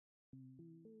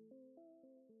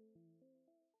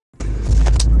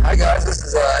Hi guys, this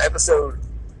is episode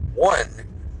 1,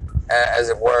 as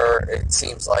it were. It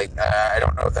seems like I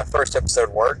don't know if that first episode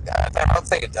worked. I don't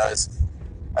think it does.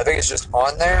 I think it's just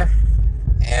on there,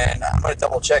 and I'm going to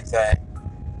double check that.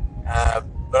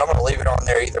 But I'm going to leave it on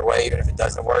there either way, even if it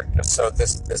doesn't work. Just so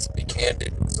this will be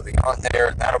candid. This will be on there,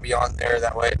 and that'll be on there.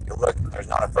 That way, if you look and there's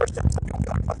not a first episode, you'll be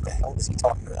like, "What the hell is he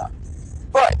talking about?"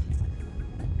 But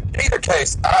in either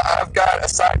case, I've got a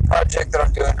side project that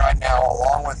I'm doing right now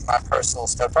along with my personal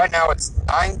stuff. Right now it's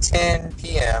 9:10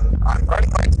 p.m. I'm running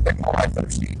late to pick my wife up.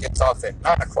 She gets off at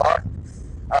 9 o'clock.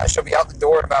 She'll be out the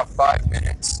door in about 5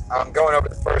 minutes. I'm going over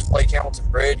the first Lake Hamilton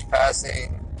Bridge,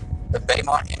 passing the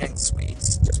Baymont Inn and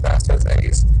Suites, just past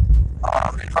Jose's,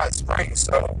 in Hot Springs.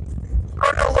 So I'm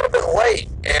running a little bit late,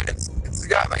 and it's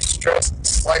got me stressed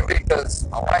slightly because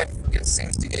my wife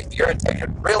seems to get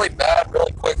irritated really bad,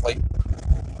 really quickly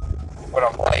when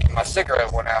I'm late. My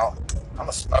cigarette went out. I'm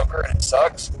a smoker and it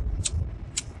sucks.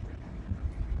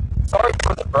 Sorry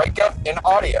for the breakup in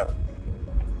audio.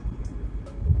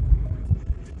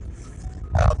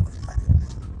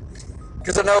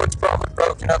 Because I know it's probably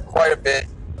broken up quite a bit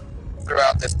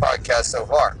throughout this podcast so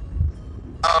far.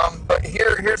 But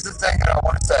here's the thing that I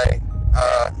want to say.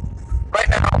 Right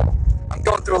now, I'm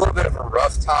going through a little bit of a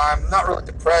rough time. I'm not really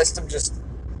depressed. I'm just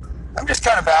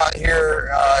kind of out here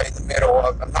in the middle.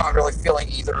 I'm not really feeling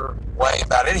either way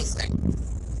about anything.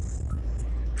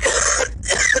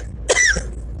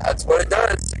 That's what it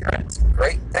does. Cigarettes,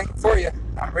 great thing for you.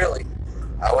 Not really.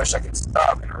 I wish I could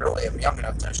stop, and I really am young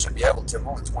enough that I should be able to. I'm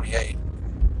only 28.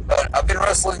 But I've been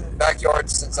wrestling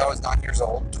backyards since I was 9 years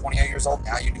old. 28 years old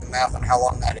now. You do the math on how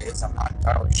long that is. I'm not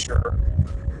entirely sure.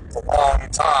 It's a long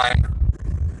time.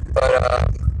 But,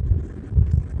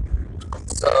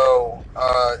 so,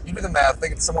 you do the math, I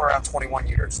think it's somewhere around 21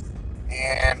 years.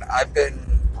 And I've been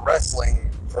wrestling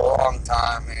for a long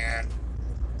time, and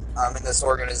I'm in this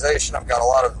organization. I've got a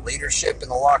lot of leadership in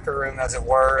the locker room, as it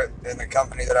were, in the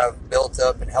company that I've built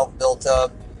up and helped build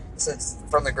up since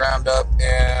from the ground up.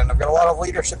 And I've got a lot of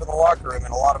leadership in the locker room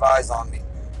and a lot of eyes on me.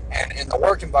 And in the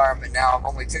work environment now, I'm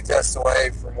only 2 tests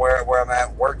away from where I'm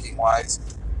at working-wise.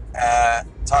 At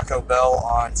Taco Bell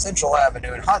on Central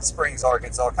Avenue in Hot Springs,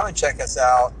 Arkansas. Come and check us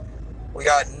out. We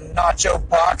got nacho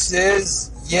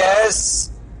boxes.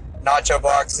 Yes! Nacho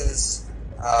boxes.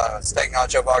 Steak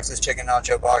nacho boxes, chicken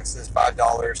nacho boxes,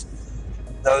 $5.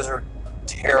 Those are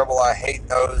terrible. I hate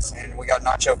those. And we got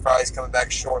nacho fries coming back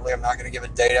shortly. I'm not going to give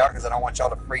a date out because I don't want y'all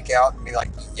to freak out and be like,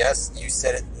 yes, you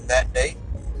said it in that date.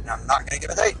 And I'm not going to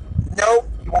give a date. Nope,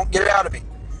 you won't get it out of me.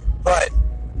 But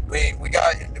we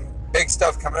got big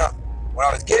stuff coming up. What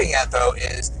I was getting at, though,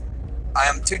 is I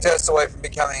am 2 tests away from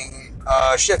becoming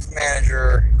a shift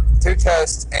manager. 2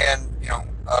 tests and,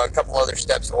 a couple other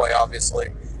steps away, obviously.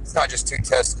 It's not just 2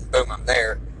 tests and boom, I'm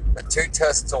there. But 2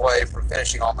 tests away from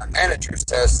finishing all my manager's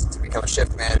tests to become a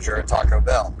shift manager at Taco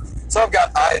Bell. So I've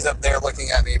got eyes up there looking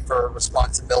at me for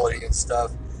responsibility and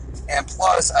stuff. And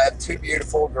plus, I have 2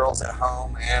 beautiful girls at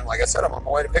home. And like I said, I'm on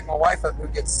my way to pick my wife up, who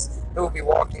will be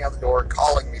walking out the door,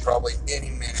 calling me probably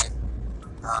any minute.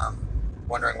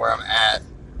 Wondering where I'm at.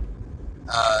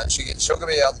 She'll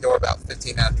be out the door about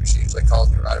 15 after. She usually calls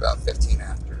me right about 15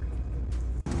 after.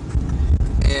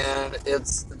 And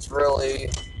it's really,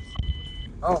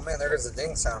 oh man, there's a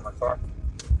ding sound in my car.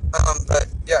 But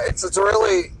yeah, it's a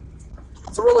really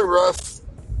rough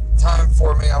time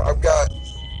for me. I've got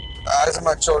the eyes of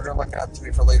my children looking up to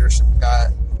me for leadership. I've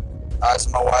got eyes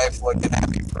of my wife looking at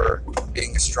me for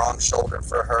being a strong shoulder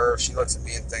for her. She looks at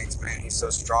me and thinks, man, he's so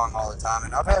strong all the time.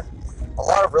 And I've had a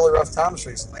lot of really rough times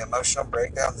recently, emotional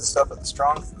breakdowns and stuff. But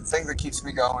the thing that keeps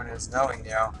me going is knowing,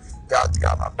 God's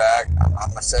got my back.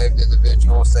 I'm a saved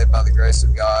individual, saved by the grace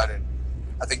of God, and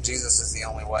I think Jesus is the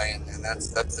only way, and that's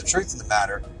the truth of the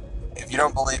matter. If you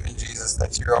don't believe in Jesus,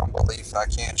 that's your own belief. I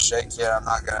can't shake you. I'm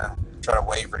not gonna try to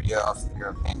waver you off of your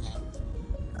opinion.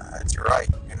 It's your right,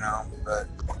 But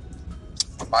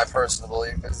my personal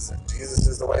belief is that Jesus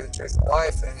is the way, the truth, and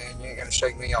life, and you ain't gonna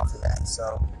shake me off of that.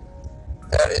 So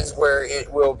that is where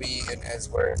it will be, and is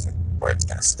where it's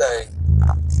gonna stay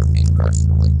for me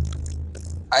personally.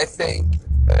 I think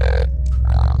that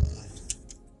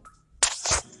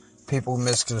people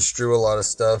misconstrue a lot of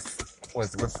stuff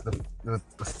with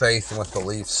faith and with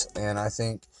beliefs, and I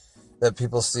think that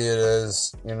people see it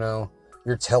as,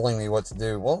 you're telling me what to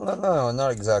do. Well, no,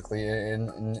 not exactly.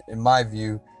 In my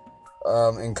view,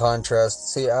 in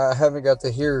contrast, see, I haven't got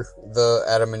to hear the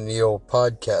Adam and Neil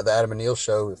podcast, the Adam and Neil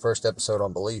show, the first episode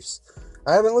on beliefs.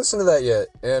 I haven't listened to that yet,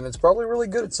 and it's probably really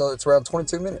good. It's around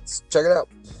 22 minutes. Check it out.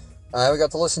 I haven't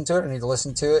got to listen to it. I need to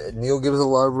listen to it. Neil gives a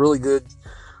lot of really good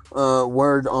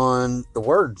word on the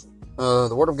Word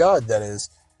of God, that is.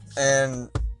 And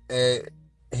it,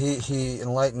 he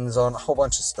enlightens on a whole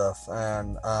bunch of stuff,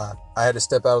 and I had to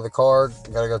step out of the car.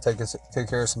 Got to go take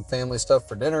care of some family stuff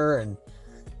for dinner, and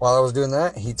while I was doing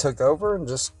that, he took over and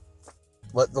just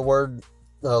let let the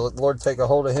Lord take a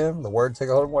hold of him. The Word take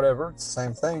a hold of him, whatever. It's the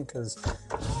same thing, because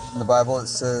in the Bible it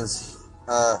says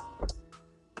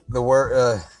the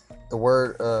word the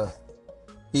word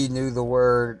he knew the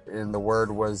Word, and the Word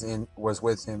was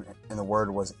with him, and the Word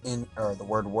was in, or the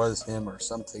Word was him, or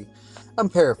something. I'm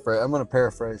going to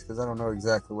paraphrase because I don't know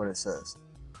exactly what it says.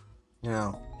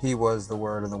 He was the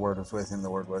Word, and the Word was with him. The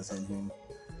Word was in him.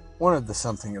 One of the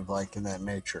something of like in that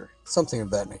nature, something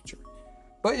of that nature.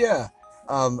 But yeah,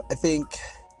 I think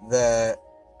that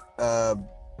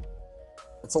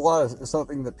it's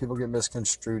something that people get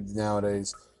misconstrued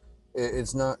nowadays.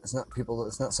 It's not people.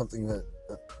 It's not something that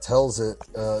tells it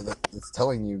that's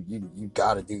telling you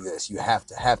got to do this. You have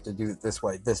to do it this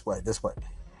way.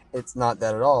 It's not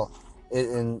that at all.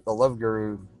 In the Love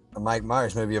Guru, Mike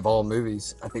Myers movie of all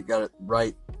movies, I think got it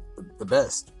right the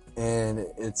best. And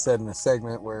it said in a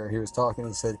segment where he was talking,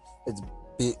 he said it's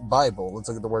Bible. Let's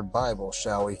look at the word Bible,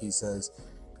 shall we? He says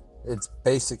it's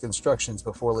basic instructions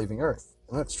before leaving Earth,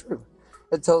 and that's true.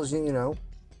 It tells you,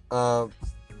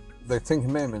 the 10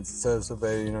 Commandments. It says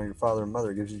obey, your father and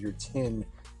mother. It gives you your 10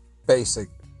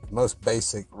 most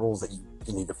basic rules that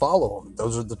you need to follow them.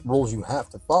 Those are the rules you have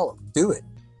to follow. Do it,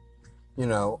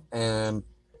 and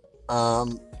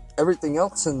everything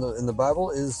else in the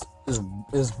Bible is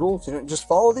rules. Just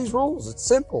follow these rules. It's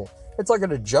simple. It's like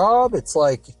at a job. It's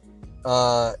like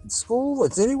school.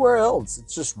 It's anywhere else.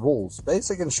 It's just rules,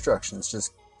 basic instructions.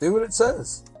 Just do what it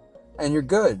says, and you're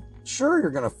good. Sure, you're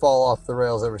going to fall off the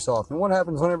rails every so often. What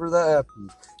happens whenever that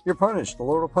happens? You're punished. The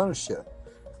Lord will punish you.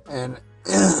 And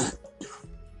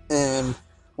and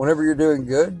whenever you're doing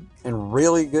good and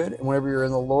really good, and whenever you're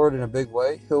in the Lord in a big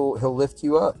way, He'll lift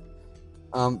you up.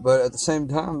 But at the same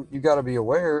time, you got to be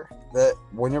aware that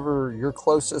whenever you're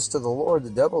closest to the Lord,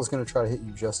 the devil is going to try to hit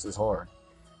you just as hard.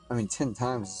 10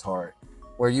 times as hard.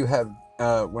 Where you have,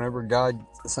 whenever God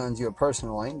assigns you a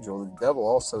personal angel, the devil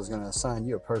also is going to assign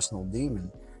you a personal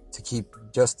demon to keep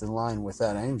just in line with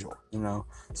that angel,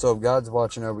 So if God's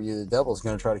watching over you, the devil's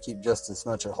going to try to keep just as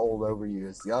much a hold over you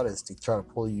as God is to try to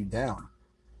pull you down.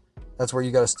 That's where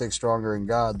you got to stick stronger in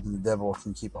God than the devil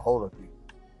can keep a hold of you.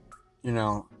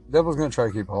 The devil's going to try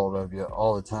to keep a hold of you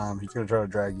all the time. He's going to try to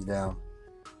drag you down.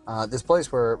 This place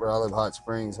where I live, Hot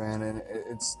Springs, man, and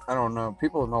it's, I don't know,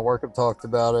 people at my work have talked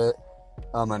about it.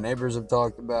 My neighbors have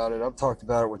talked about it. I've talked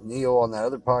about it with Neil on that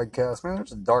other podcast. Man,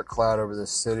 there's a dark cloud over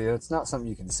this city. It's not something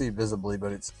you can see visibly,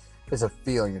 but it's a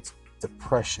feeling. It's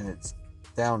depression. It's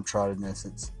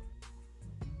downtroddenness.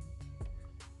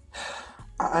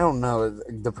 I don't know.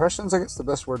 Depression's, I guess, the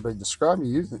best word they describe me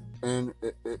using. And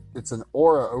it's an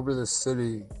aura over this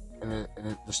city, and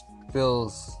it just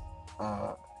feels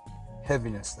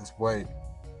heaviness, this weight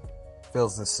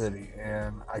fills the city,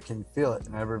 and I can feel it,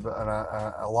 and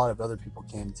a lot of other people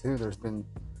can too. There's been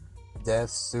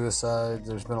deaths, suicides.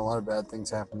 There's been a lot of bad things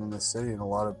happening in this city, and a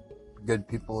lot of good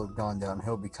people have gone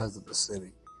downhill because of the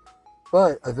city.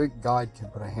 But I think God can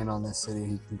put a hand on this city.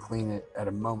 He can clean it at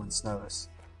a moment's notice.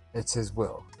 It's His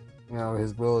will.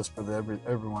 His will is for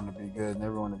everyone to be good and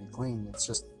everyone to be clean. It's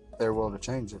just their will to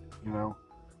change it.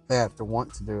 They have to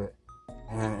want to do it.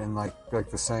 And like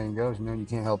the saying goes, you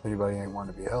can't help anybody who ain't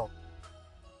want to be helped.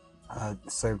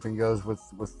 Same thing goes with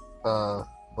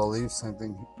belief. Same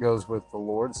thing goes with the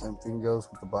Lord. Same thing goes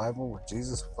with the Bible, with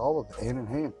Jesus, with all of it, hand in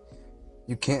hand.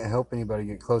 You can't help anybody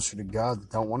get closer to God that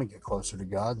don't want to get closer to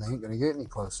God. They ain't going to get any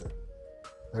closer.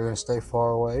 They're going to stay far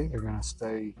away. They're going to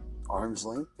stay arm's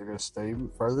length. They're going to stay even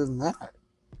further than that.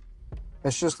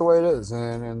 It's just the way it is,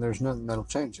 and there's nothing that'll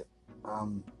change it.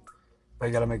 They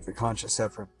got to make the conscious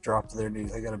effort, drop to their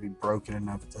knees. They got to be broken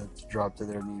enough to drop to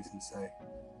their knees and say,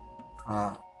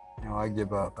 I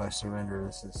give up. I surrender.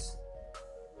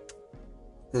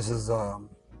 This is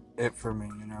it for me.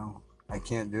 I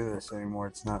can't do this anymore.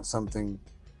 It's not something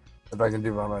that I can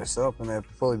do by myself, and they have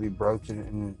to fully be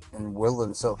broken and will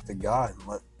themselves to God and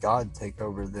let God take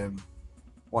over them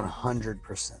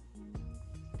 100%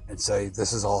 and say,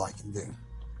 this is all I can do.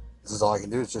 This is all I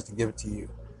can do is just to give it to you.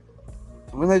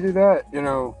 And when they do that,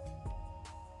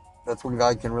 that's when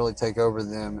God can really take over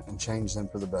them and change them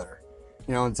for the better.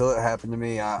 Until it happened to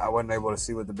me, I wasn't able to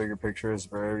see what the bigger picture is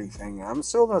for everything. I'm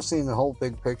still not seeing the whole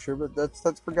big picture, but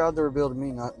that's for God to reveal to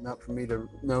me, not for me to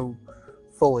know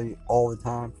fully all the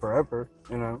time, forever.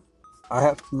 I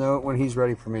have to know it when He's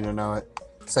ready for me to know it.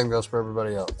 Same goes for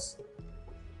everybody else.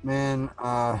 Man,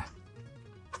 I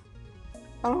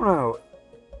don't know.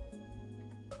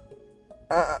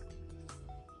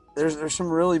 There's some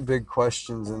really big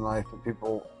questions in life that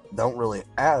people don't really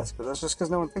ask, but that's just because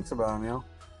no one thinks about them, you know?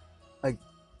 Like,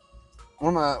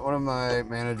 one of my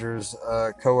managers,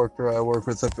 coworker I work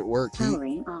with up at work,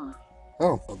 Powering off.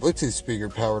 oh, a Bluetooth speaker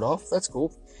powered off. That's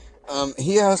cool.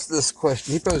 He asked this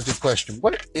question. He posed a question: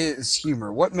 what is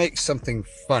humor? What makes something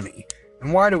funny?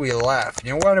 And why do we laugh?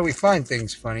 You know, why do we find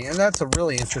things funny? And that's a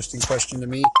really interesting question to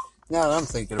me. Now that I'm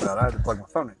thinking about it, I had to plug my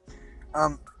phone in.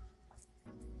 Um,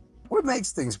 what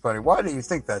makes things funny? Why do you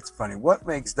think that's funny? What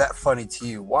makes that funny to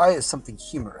you? Why is something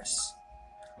humorous?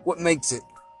 What makes it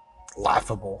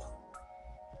laughable?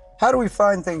 How do we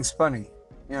find things funny?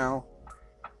 You know,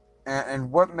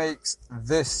 and what makes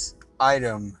this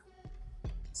item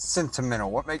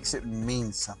sentimental? What makes it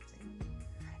mean something?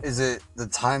 Is it the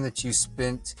time that you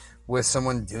spent with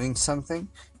someone doing something?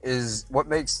 Is what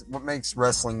makes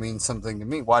wrestling mean something to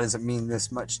me? Why does it mean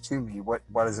this much to me?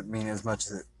 Why does it mean as much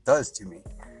as it does to me?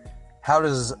 How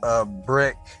does a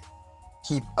brick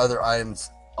keep other items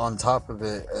on top of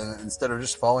it instead of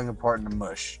just falling apart into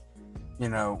mush? You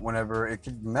know, whenever it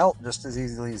could melt just as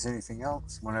easily as anything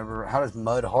else. Whenever, how does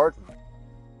mud harden?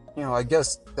 You know, I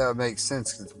guess that would make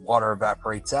sense because water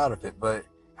evaporates out of it, but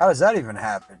how does that even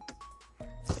happen?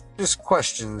 Just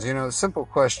questions, you know, simple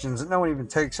questions that no one even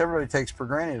takes, everybody takes for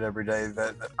granted every day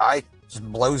that I just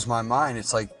blows my mind.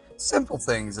 It's like simple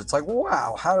things. It's like,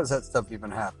 wow, how does that stuff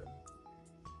even happen?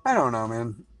 I don't know,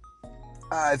 man.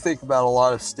 I think about a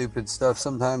lot of stupid stuff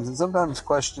sometimes, and sometimes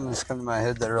questions come to my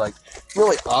head that are like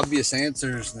really obvious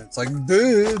answers, and it's like,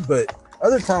 duh, but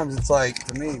other times it's like,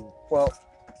 to me, well,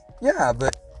 yeah,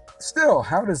 but still,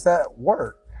 how does that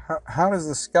work? How does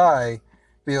the sky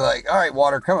be like, all right,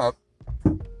 water, come up.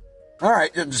 All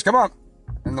right, just come up.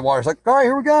 And the water's like, all right,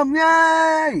 here we go.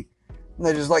 Yay! And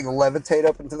they just like levitate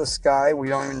up into the sky. We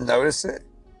don't even notice it.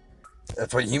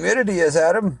 That's what humidity is,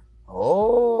 Adam.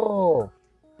 Oh,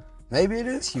 maybe it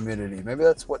is humidity. Maybe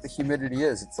that's what the humidity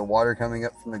is. It's the water coming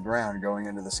up from the ground going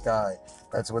into the sky.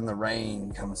 That's when the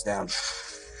rain comes down.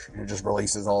 And it just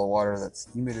releases all the water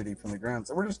that's humidity from the ground.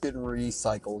 So we're just getting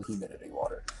recycled humidity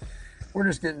water. We're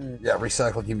just getting,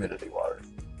 recycled humidity water.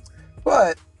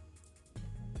 But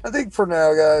I think for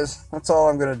now, guys, that's all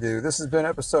I'm going to do. This has been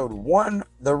episode 1,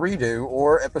 the redo,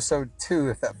 or episode 2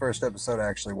 if that first episode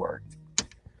actually worked.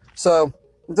 So,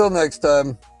 until next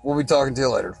time, we'll be talking to you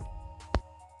later.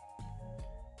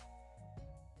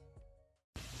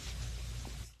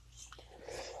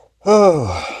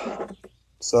 Oh,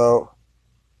 so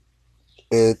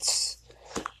it's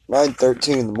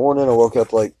 9:13 in the morning. I woke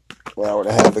up like an hour and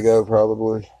a half ago,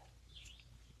 probably.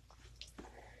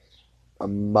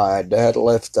 My dad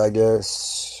left, I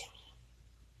guess,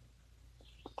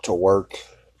 to work.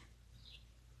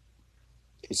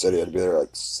 He said he had to be there like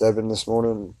 7 this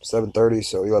morning, 7:30,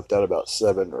 so he left out about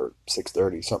 7 or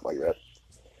 6:30, something like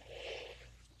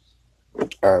that.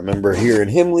 I remember hearing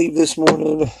him leave this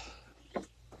morning.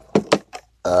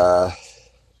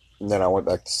 And then I went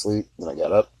back to sleep, and I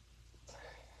got up.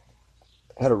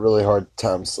 I had a really hard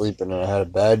time sleeping, and I had a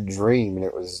bad dream, and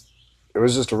it was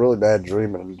just a really bad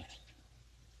dream, and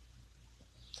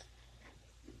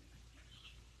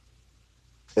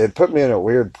it put me in a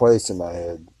weird place in my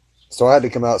head. So I had to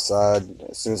come outside.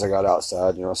 As soon as I got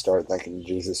outside, I started thanking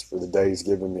Jesus for the day He's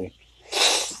given me.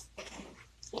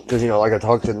 Because like I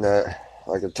talked in that,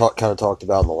 like I kind of talked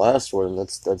about in the last one,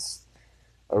 that's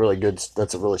a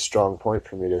really strong point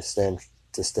for me to stand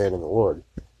in the Lord.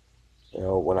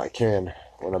 When I can,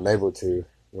 when I'm able to,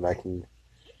 when I can.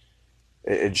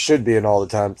 It should be an all the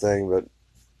time thing, but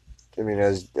I mean,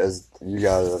 as you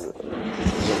guys,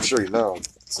 I'm sure you know,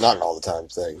 it's not an all the time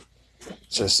thing.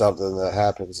 It's just something that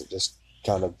happens. It just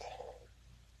kind of,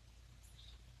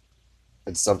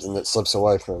 it's something that slips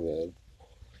away from me.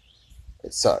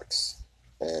 It sucks.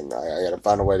 And I got to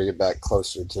find a way to get back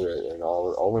closer to it. And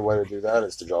the only way to do that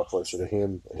is to draw closer to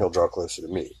Him, and He'll draw closer to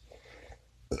me.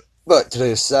 But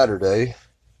today is Saturday,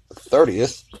 the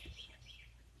 30th.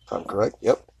 If I'm correct.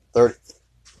 Yep, 30th.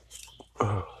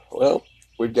 Well,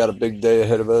 we've got a big day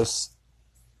ahead of us.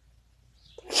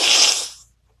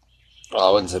 I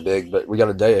wouldn't say big, but we got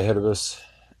a day ahead of us.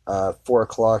 4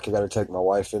 o'clock, I got to take my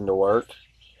wife into work.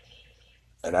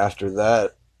 And after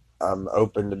that, I'm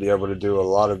open to be able to do a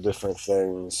lot of different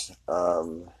things.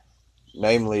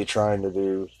 Namely, trying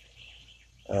to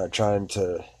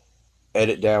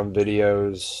edit down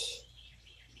videos,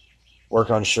 work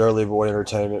on Shirley Boy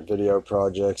Entertainment video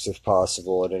projects if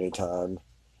possible at any time.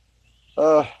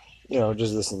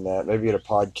 Just this and that. Maybe get a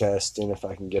podcast in if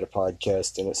I can get a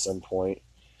podcast in at some point.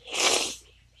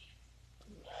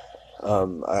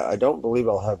 I don't believe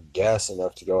I'll have gas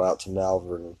enough to go out to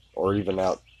Malvern or even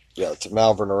out, to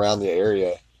Malvern around the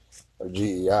area of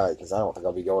GEI because I don't think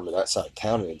I'll be going to that side of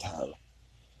town anytime.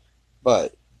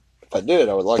 But if I did,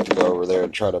 I would like to go over there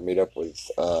and try to meet up with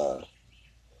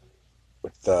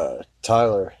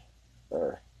Tyler,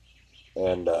 or,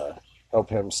 and help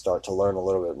him start to learn a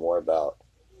little bit more about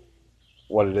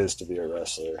what it is to be a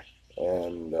wrestler,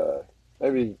 and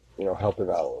maybe help him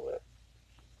out a little bit,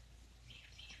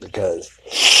 because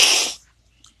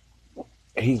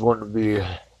he's wanting to be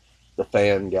the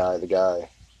fan guy, the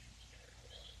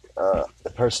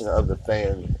person of the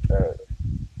fan.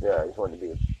 Yeah, he's wanting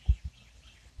to be.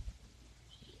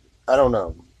 I don't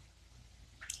know.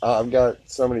 I've got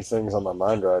so many things on my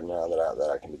mind right now that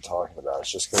I can be talking about.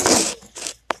 It's just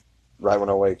because right when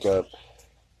I wake up,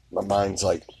 my mind's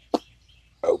like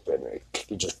open.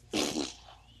 It just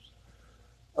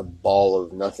a ball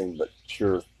of nothing but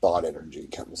pure thought energy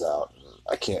comes out.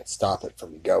 I can't stop it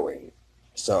from going.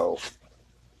 So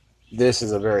this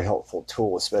is a very helpful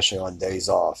tool, especially on days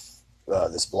off.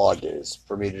 This blog is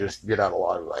for me to just get out a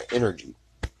lot of my energy,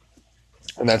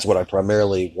 and that's what I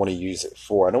primarily want to use it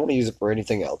for. I don't want to use it for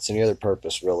anything else, any other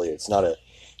purpose really. It's not a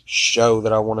show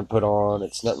that I want to put on.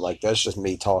 It's nothing like that. It's just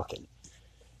me talking.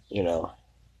 You know,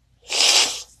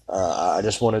 I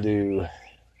just want to do.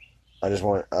 I just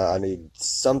want. I need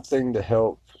something to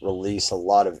help release a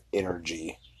lot of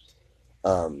energy,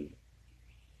 um,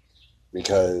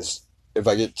 because if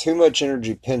I get too much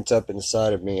energy pent up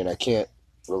inside of me and I can't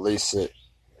release it,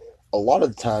 a lot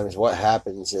of the times what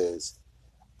happens is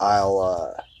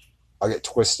I'll I'll get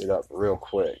twisted up real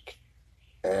quick,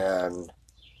 and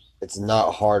it's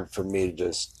not hard for me to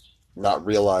just not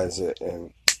realize it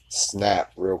and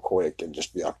snap real quick and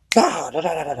just be like, ah, da,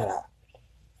 da, da, da, da.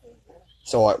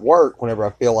 So at work, whenever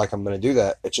I feel like I'm going to do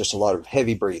that, it's just a lot of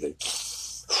heavy breathing,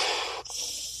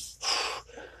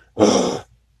 a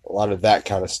lot of that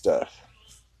kind of stuff.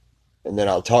 And then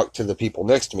I'll talk to the people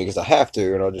next to me because I have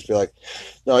to, and I'll just be like,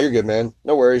 "No, you're good, man.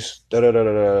 No worries. Da da da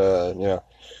da da.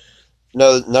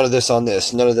 No, none of this on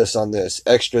this. None of this on this.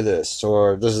 Extra this,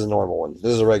 or this is a normal one.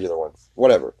 This is a regular one.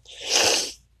 Whatever."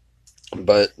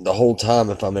 But the whole time,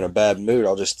 if I'm in a bad mood,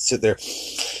 I'll just sit there,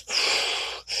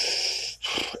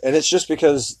 and it's just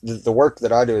because the work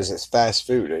that I do is it's fast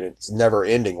food, and it's never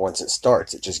ending. Once it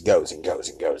starts, it just goes and goes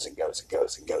and goes and goes and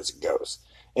goes and goes and goes.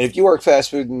 And if you work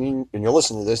fast food and you're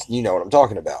listening to this, you know what I'm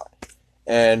talking about.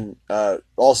 And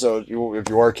also, if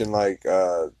you work in like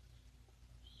not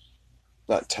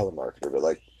telemarketer,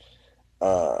 but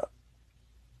uh,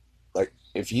 like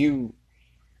if you,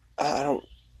 I don't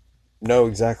know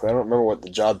exactly. I don't remember what the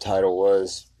job title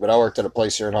was, but I worked at a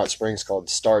place here in Hot Springs called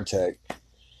Star Tech.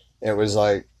 It was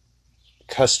like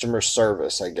customer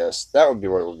service, I guess. That would be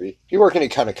what it would be. If you work any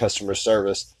kind of customer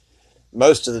service,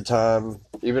 most of the time,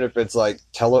 even if it's like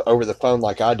over the phone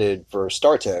like I did for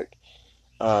StarTech,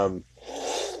 um,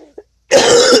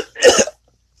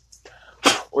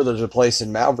 or there's a place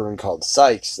in Malvern called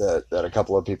Sykes that a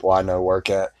couple of people I know work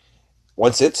at.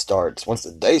 Once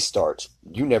the day starts,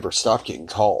 you never stop getting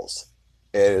calls.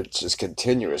 And it's just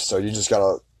continuous. So you just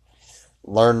gotta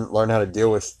learn how to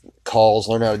deal with calls,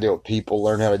 learn how to deal with people,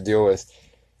 learn how to deal with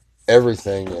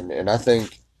everything. And I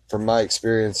think from my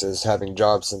experiences having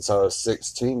jobs since I was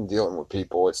 16 dealing with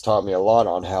people, it's taught me a lot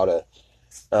on how to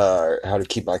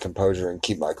keep my composure and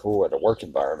keep my cool in a work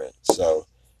environment. So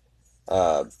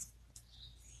uh,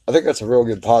 I think that's a real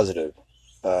good positive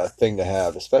thing to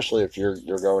have, especially if you're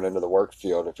going into the work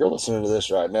field. If you're listening to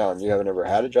this right now and you haven't ever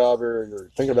had a job, or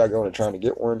you're thinking about going and trying to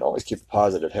get one, always keep a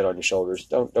positive head on your shoulders.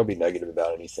 Don't be negative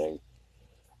about anything.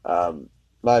 Um,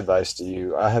 my advice to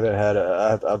you: I haven't had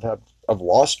I've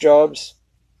lost jobs,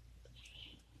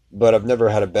 but I've never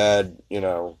had a bad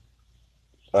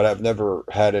but I've never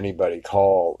had anybody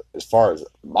call, as far as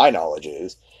my knowledge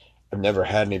is. I've never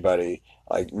had anybody,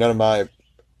 like, none of my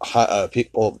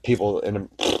people in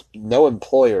no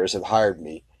employers have hired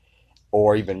me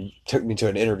or even took me to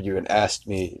an interview and asked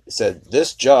me, said,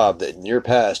 this job that in your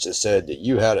past has said that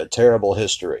you had a terrible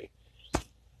history.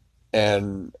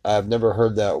 And I've never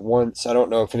heard that once. I don't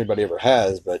know if anybody ever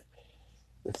has, but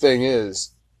the thing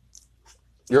is,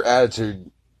 your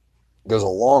attitude goes a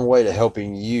long way to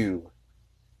helping you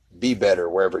be better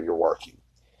wherever you're working.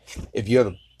 If you have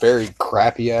a very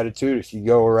crappy attitude, if you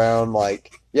go around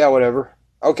like, yeah, whatever,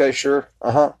 okay, sure,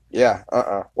 yeah,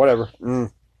 whatever,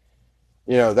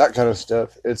 that kind of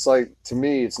stuff, it's like, to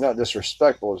me, it's not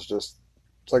disrespectful. It's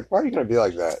like, why are you going to be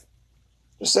like that?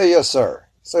 Just say yes, sir.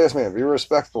 Say yes, ma'am. Be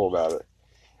respectful about it.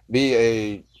 Be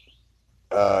a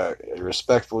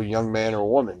respectful young man or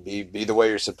woman. Be the way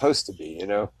you're supposed to be.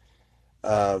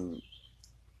 Um,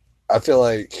 I feel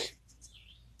like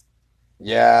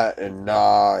yeah and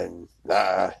nah and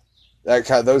nah.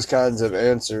 Those kinds of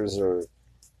answers are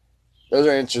those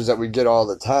are answers that we get all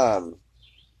the time.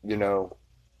 You know,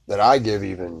 that I give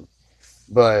even,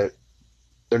 but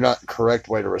they're not the correct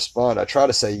way to respond. I try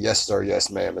to say yes sir,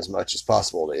 yes ma'am as much as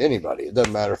possible to anybody. It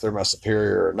doesn't matter if they're my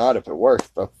superior or not if it works.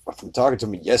 But if I'm talking to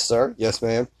me, yes sir, yes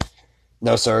ma'am,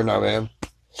 no sir, no ma'am.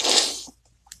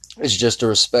 It's just a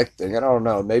respect thing. I don't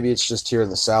know. Maybe it's just here in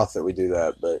the South that we do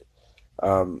that, but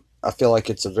I feel like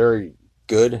it's a very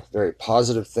good, very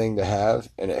positive thing to have,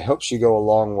 and it helps you go a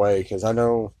long way. Because I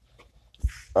know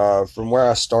from where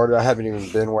I started, I haven't even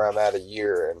been where I'm at a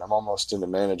year, and I'm almost into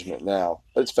management now.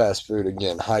 But it's fast food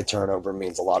again. High turnover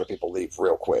means a lot of people leave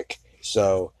real quick.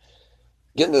 So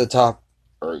getting to the top,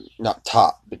 or not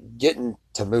top, but getting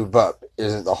to move up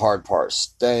isn't the hard part.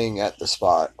 Staying at the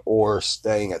spot, or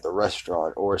staying at the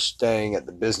restaurant, or staying at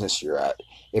the business you're at,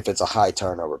 if it's a high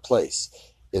turnover place,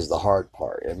 is the hard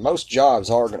part. And most jobs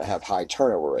are going to have high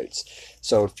turnover rates.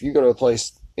 So if you go to a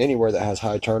place anywhere that has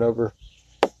high turnover,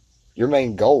 your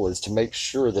main goal is to make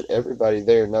sure that everybody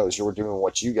there knows you're doing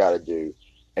what you got to do,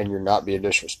 and you're not being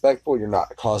disrespectful, you're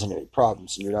not causing any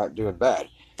problems, and you're not doing bad.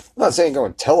 I'm not saying go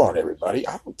and tell on everybody.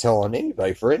 I don't tell on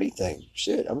anybody for anything.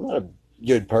 Shit, I'm not a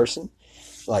good person.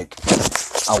 Like,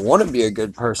 I want to be a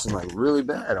good person, like, really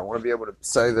bad. I want to be able to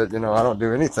say that, I don't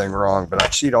do anything wrong, but I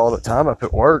cheat all the time up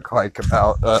at work, like,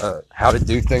 about how to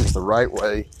do things the right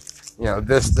way.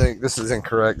 This is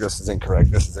incorrect, this is incorrect,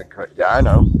 this is incorrect. Yeah, I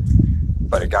know.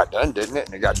 But it got done, didn't it?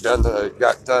 And it got done to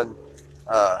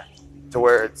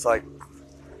where it's like,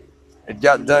 it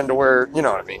got done to where, you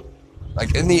know what I mean?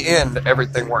 Like, in the end,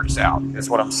 everything works out, is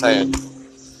what I'm saying.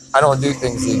 I don't do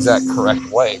things the exact correct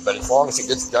way, but as long as it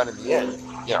gets done in the end,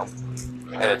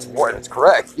 and it's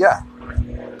correct, yeah,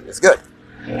 it's good.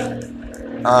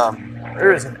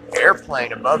 There is an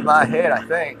airplane above my head, I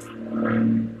think.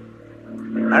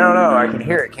 I don't know, I can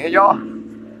hear it, can't y'all?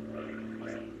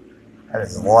 That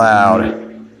is loud.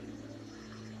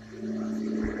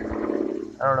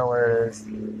 I don't know where it is.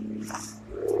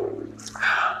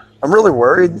 I'm really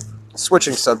worried,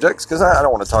 switching subjects, because I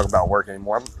don't want to talk about work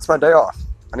anymore. It's my day off.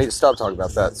 I need to stop talking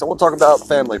about that. So we'll talk about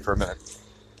family for a minute.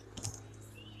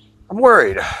 I'm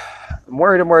worried. I'm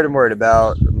worried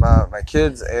about my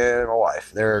kids and my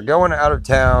wife. They're going out of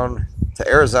town to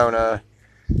Arizona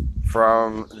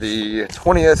from the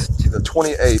 20th to the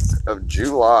 28th of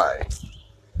July.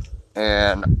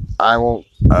 And they'll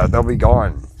be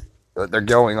gone. They're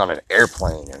going on an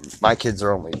airplane, and my kids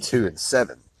are only 2 and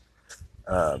 7.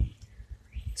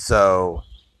 So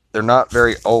they're not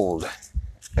very old,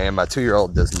 and my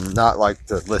 2-year-old does not like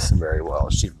to listen very well.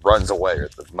 She runs away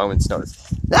at the moment's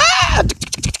notice. Ah!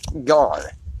 Gone.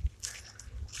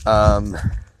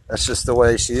 That's just the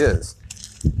way she is.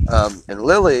 And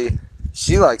Lily,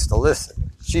 she likes to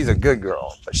listen. She's a good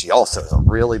girl, but she also is a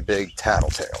really big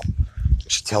tattletale.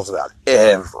 She tells about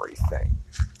everything.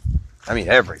 I mean,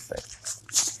 everything.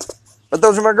 But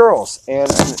those are my girls,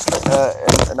 and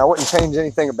I wouldn't change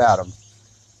anything about them.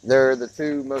 They're the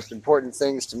 2 most important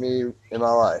things to me in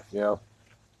my life,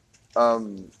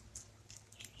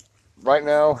 Right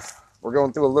now, we're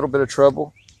going through a little bit of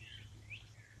trouble.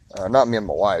 Not me and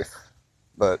my wife,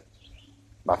 but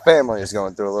my family is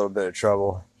going through a little bit of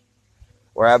trouble.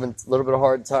 We're having a little bit of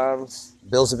hard times.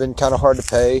 Bills have been kind of hard to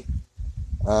pay.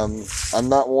 I'm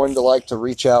not one to like to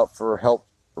reach out for help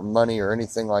or money or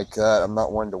anything like that. I'm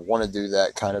not one to want to do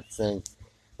that kind of thing.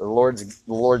 The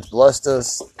Lord's blessed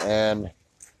us, and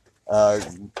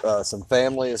some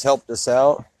family has helped us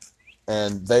out,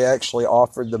 and they actually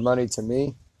offered the money to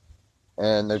me,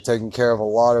 and they're taking care of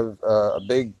a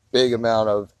big amount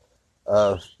of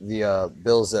the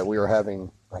bills that we were having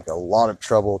like a lot of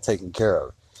trouble taking care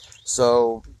of.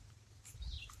 So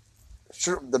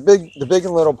sure, the big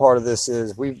and little part of this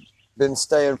is we've been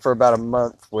staying for about a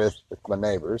month with my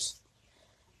neighbors.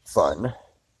 Fun.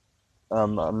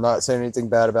 I'm not saying anything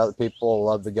bad about the people.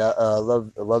 I love the guy.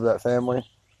 Love that family.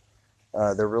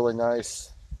 They're really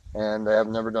nice, and they have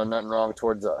never done nothing wrong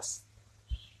towards us.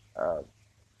 Now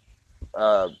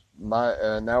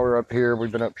we're up here.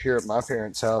 We've been up here at my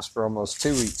parents' house for almost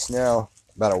 2 weeks now.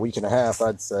 About a week and a half,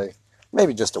 I'd say.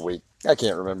 Maybe just a week. I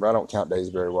can't remember. I don't count days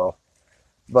very well.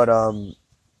 But let's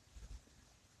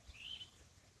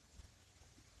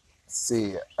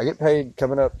see. I get paid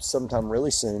coming up sometime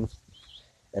really soon.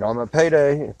 And on my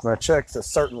payday, if my check's a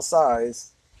certain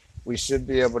size, we should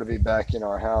be able to be back in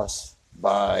our house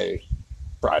by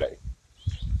Friday,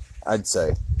 I'd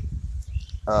say.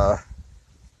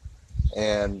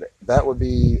 And that would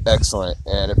be excellent.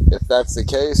 And if that's the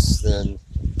case, then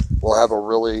we'll have a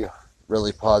really,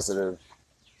 really positive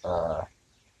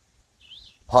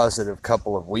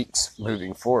couple of weeks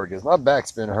moving forward. Because my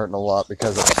back's been hurting a lot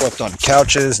because I've slept on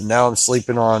couches, and now I'm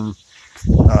sleeping on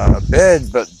a bed,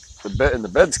 but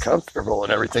the bed's comfortable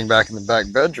and everything back in the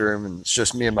back bedroom, and it's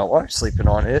just me and my wife sleeping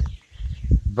on it.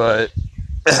 But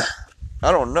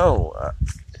I don't know.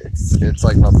 It's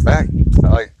like my back, I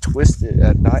like twist it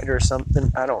at night or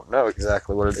something. I don't know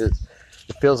exactly what it is.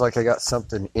 It feels like I got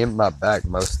something in my back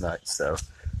most nights, though.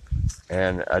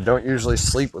 And I don't usually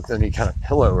sleep with any kind of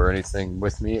pillow or anything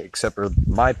with me except for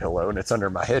my pillow, and it's under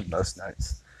my head most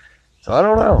nights. So I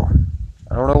don't know.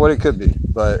 I don't know what it could be,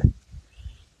 but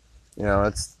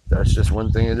that's just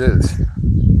one thing it is.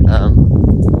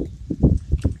 Um,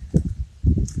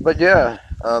 but yeah,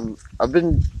 I've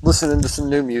been listening to some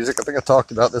new music. I think I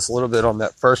talked about this a little bit on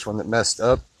that first one that messed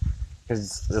up,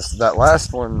 because that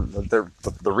last one, the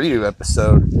redo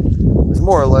episode, was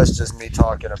more or less just me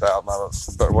talking about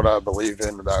what I believe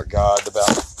in about God,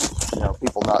 about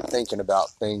people not thinking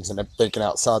about things and thinking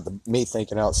outside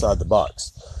the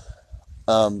box.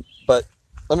 But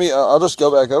I'll just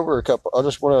go back over a couple. I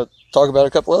just want to talk about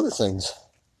a couple other things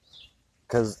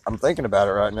because I'm thinking about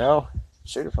it right now.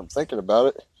 Shoot, if I'm thinking about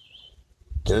it,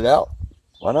 get it out.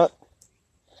 Why not?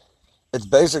 It's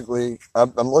basically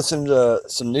I'm listening to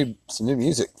some new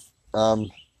music. A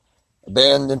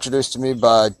band introduced to me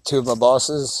by two of my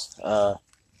bosses,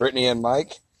 Brittany and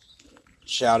Mike.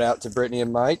 Shout out to Brittany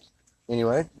and Mike.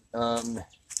 Anyway,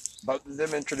 both of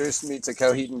them introduced me to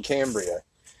Coheed and Cambria,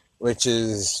 which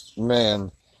is,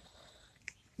 man,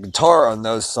 guitar on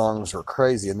those songs were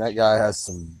crazy, and that guy has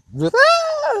some.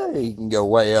 He can go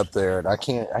way up there, and I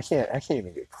can't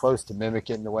even get close to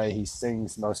mimicking the way he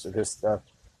sings most of his stuff.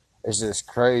 It's just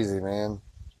crazy, man.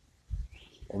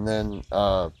 And then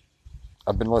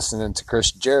I've been listening to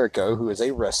Chris Jericho, who is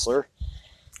a wrestler.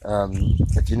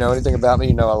 If you know anything about me,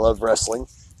 you know I love wrestling.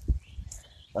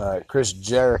 Chris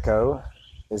Jericho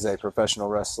is a professional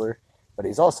wrestler, but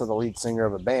he's also the lead singer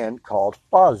of a band called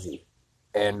Fozzy.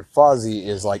 And Fozzy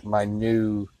is like my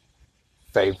new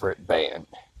favorite band.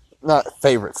 Not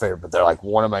favorite, but they're like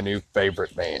one of my new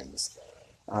favorite bands.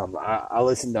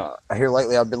 Here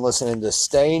lately I've been listening to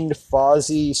Stained,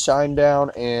 Fozzy,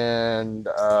 Shinedown, and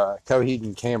Coheed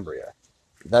and Cambria.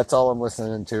 That's all I'm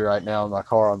listening to right now in my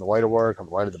car on the way to work, on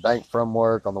the way to the bank from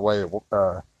work, on the way to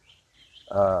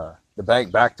the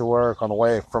bank back to work, on the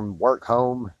way from work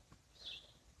home.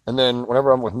 And then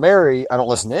whenever I'm with Mary, I don't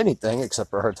listen to anything except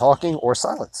for her talking or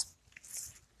silence.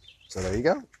 So there you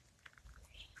go.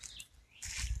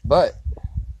 But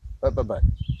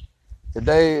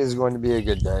today is going to be a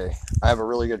good day. I have a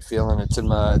really good feeling. It's in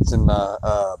my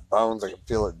bones. I can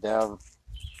feel it down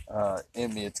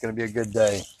in me. It's going to be a good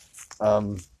day.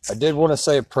 I did want to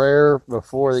say a prayer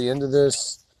before the end of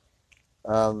this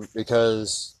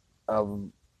because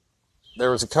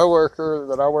there was a coworker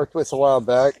that I worked with a while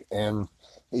back, and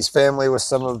he's family with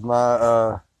some of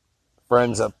my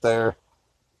friends up there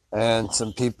and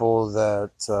some people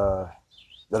that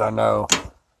I know.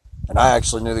 And I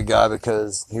actually knew the guy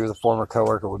because he was a former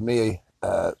coworker with me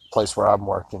at the place where I'm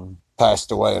working.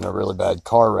 Passed away in a really bad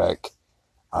car wreck.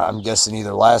 I'm guessing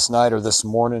either last night or this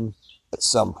morning at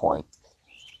some point.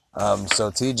 So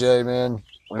TJ, man,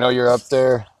 we know you're up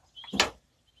there.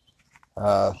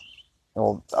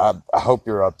 Well, I hope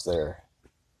you're up there.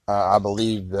 I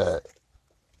believe that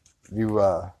you.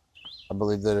 I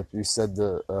believe that if you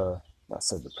not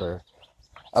said the prayer.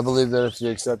 I believe that if you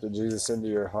accepted Jesus into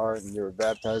your heart and you were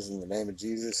baptized in the name of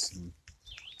Jesus, and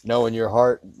know in your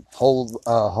heart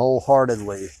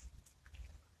wholeheartedly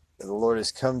that the Lord has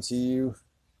come to you,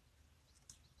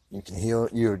 you can heal.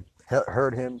 You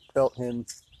heard Him, felt Him,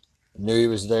 knew He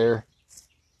was there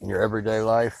in your everyday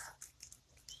life.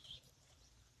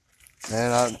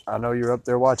 Man, I know you're up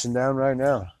there watching down right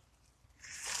now.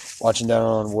 Watching down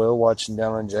on Will, watching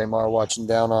down on Jamar, watching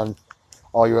down on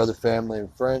all your other family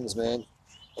and friends, man.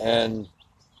 And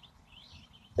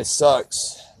it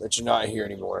sucks that you're not here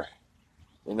anymore,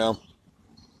 because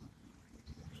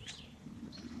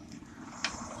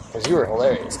you were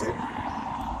hilarious, dude.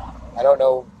 I don't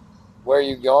know where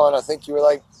you gone. I think you were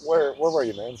like, where were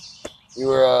you, man? You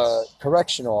were a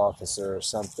correctional officer or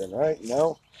something, right?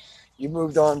 No? You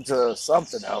moved on to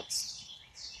something else.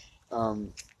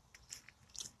 You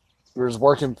were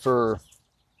working for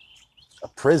a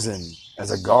prison as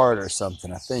a guard or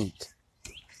something, I think.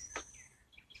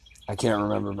 I can't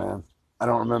remember, man. I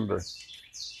don't remember.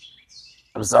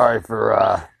 I'm sorry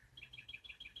for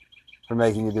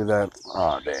making you do that.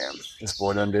 Oh, damn. This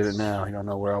boy done did it now. He don't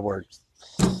know where I worked.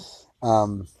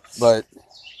 But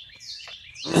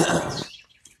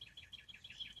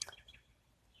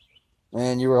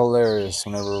man, you were hilarious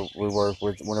whenever we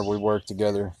work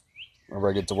together. Whenever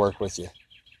I get to work with you.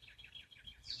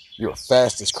 You were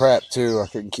fast as crap too. I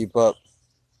couldn't keep up.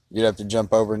 You'd have to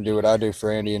jump over and do what I do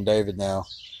for Andy and David now.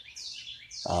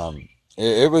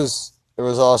 It was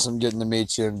awesome getting to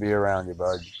meet you and be around you,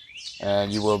 bud.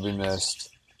 And you will be missed.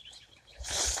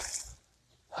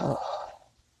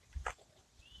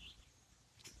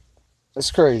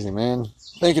 It's crazy, man.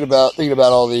 Thinking about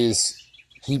all these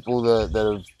people that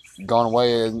have gone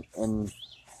away, and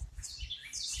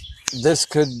this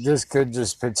could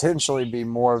just potentially be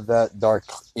more of that dark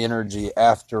energy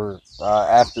after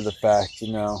the fact.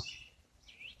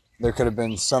 There could have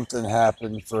been something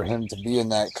happen for him to be in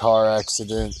that car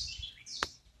accident.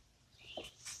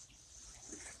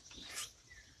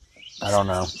 I don't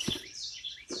know.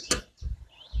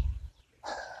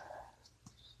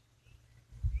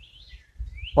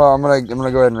 Well, I'm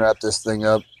gonna go ahead and wrap this thing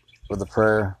up with a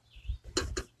prayer,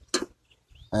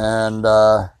 and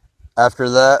after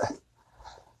that,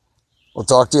 we'll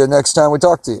talk to you next time we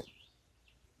talk to you.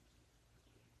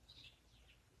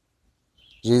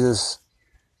 Jesus,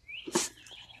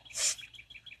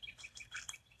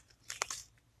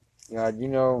 God, you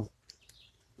know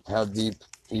how deep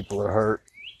people are hurt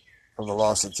from the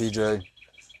loss of TJ.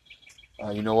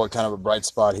 You know what kind of a bright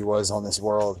spot he was on this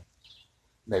world.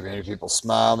 Made many people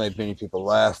smile, made many people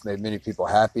laugh, made many people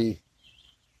happy.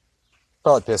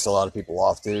 Probably pissed a lot of people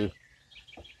off too.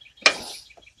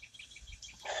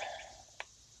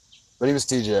 But he was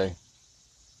TJ.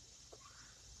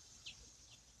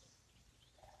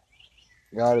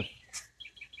 God, if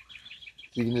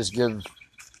you can just give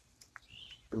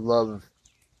love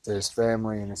to his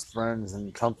family and his friends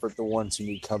and comfort the ones who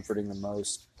need comforting the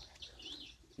most,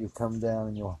 you come down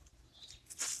and you'll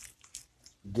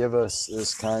give us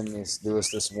this kindness, do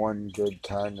us this one good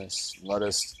kindness. Let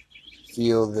us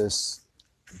feel this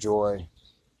joy,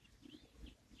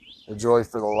 the joy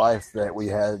for the life that we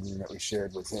had and that we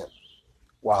shared with him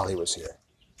while he was here.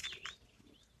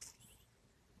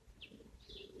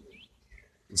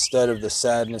 Instead of the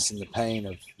sadness and the pain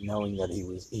of knowing that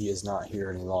he is not here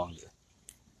any longer.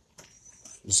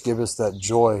 Just give us that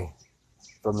joy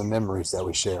from the memories that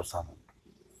we share from him.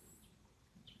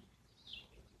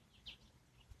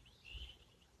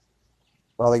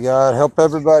 Father God, help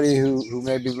everybody who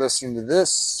may be listening to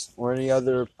this or any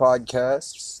other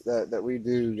podcasts that we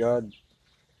do, God.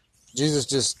 Jesus,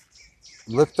 just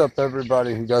lift up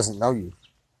everybody who doesn't know you.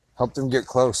 Help them get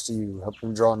close to you. Help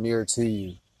them draw near to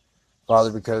you,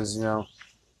 Father, because, you're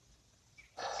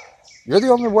the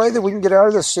only way that we can get out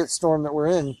of this shitstorm that we're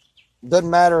in. It doesn't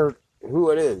matter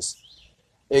who it is.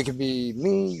 It could be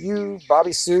me, you,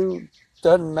 Bobby Sue.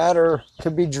 Doesn't matter.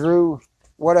 Could be Drew.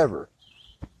 Whatever.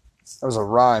 That was a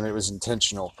rhyme. It was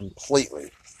intentional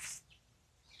completely.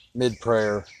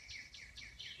 Mid-prayer.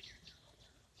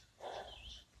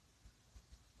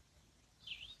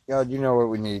 God, you know what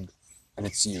we need, and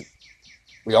it's you.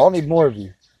 We all need more of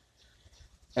you.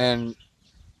 And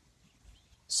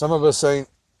some of us ain't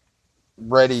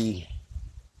ready.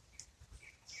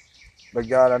 But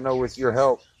God, I know with your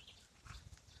help,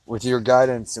 with your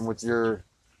guidance, and with your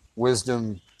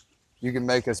wisdom, you can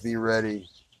make us be ready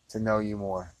to know you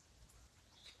more.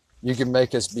 You can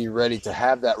make us be ready to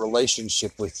have that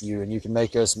relationship with you, and you can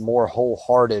make us more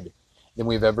wholehearted than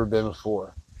we've ever been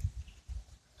before.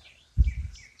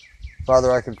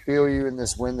 Father, I can feel you in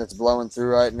this wind that's blowing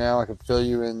through right now. I can feel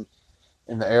you in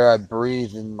the air I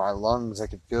breathe in my lungs. I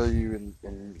can feel you in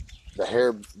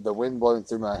the wind blowing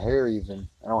through my hair even.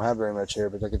 I don't have very much hair,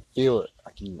 but I can feel it.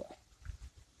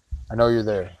 I know you're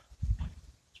there.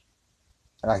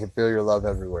 And I can feel your love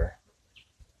everywhere.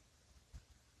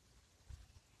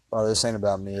 Father, this ain't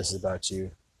about me. This is about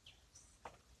you.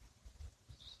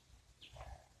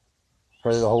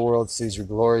 Pray that the whole world sees your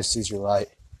glory, sees your light.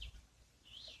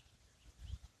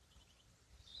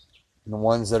 And the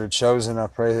ones that are chosen, I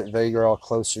pray that they are all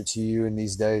closer to you in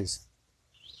these days.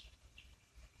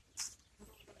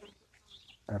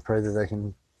 And I pray that they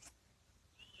can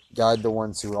guide the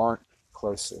ones who aren't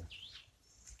closer.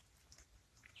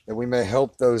 That we may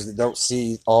help those that don't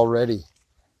see already.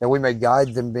 That we may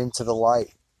guide them into the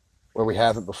light where we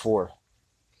haven't before.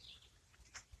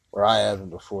 Where I haven't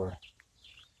before.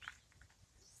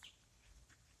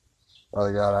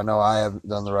 Father God, I know I haven't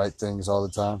done the right things all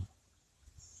the time.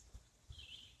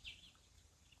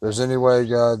 If there's any way,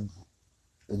 God,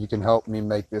 that you can help me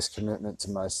make this commitment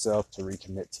to myself to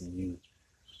recommit to you.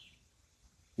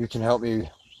 You can help me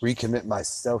recommit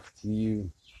myself to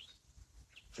you,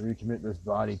 to recommit this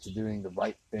body to doing the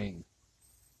right thing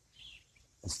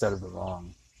instead of the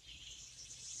wrong.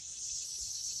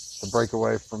 To break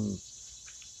away from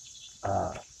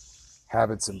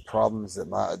habits and problems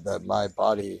that my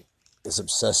body is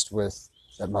obsessed with,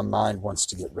 that my mind wants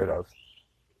to get rid of.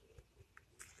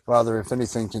 Father, if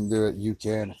anything can do it, you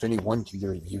can. If anyone can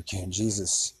do it, you can.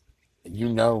 Jesus, you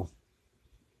know.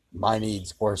 my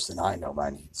needs worse than I know my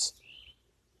needs,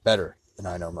 better than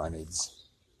I know my needs.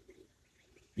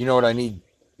 You know what I need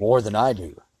more than I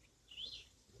do.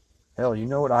 Hell, you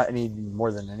know what I need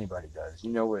more than anybody does.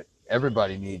 You know what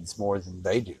everybody needs more than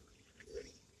they do.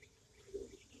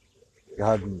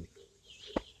 God,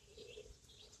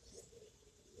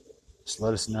 just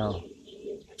let us know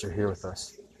that you're here with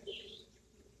us.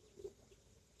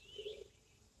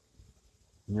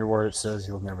 In your word, it says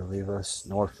you'll never leave us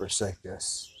nor forsake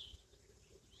us.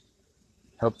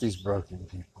 Help these broken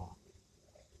people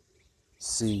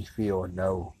see, feel, and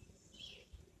know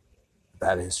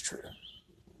that is true.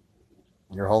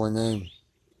 In your holy name,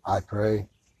 I pray,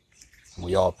 and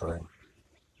we all pray.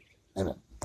 Amen.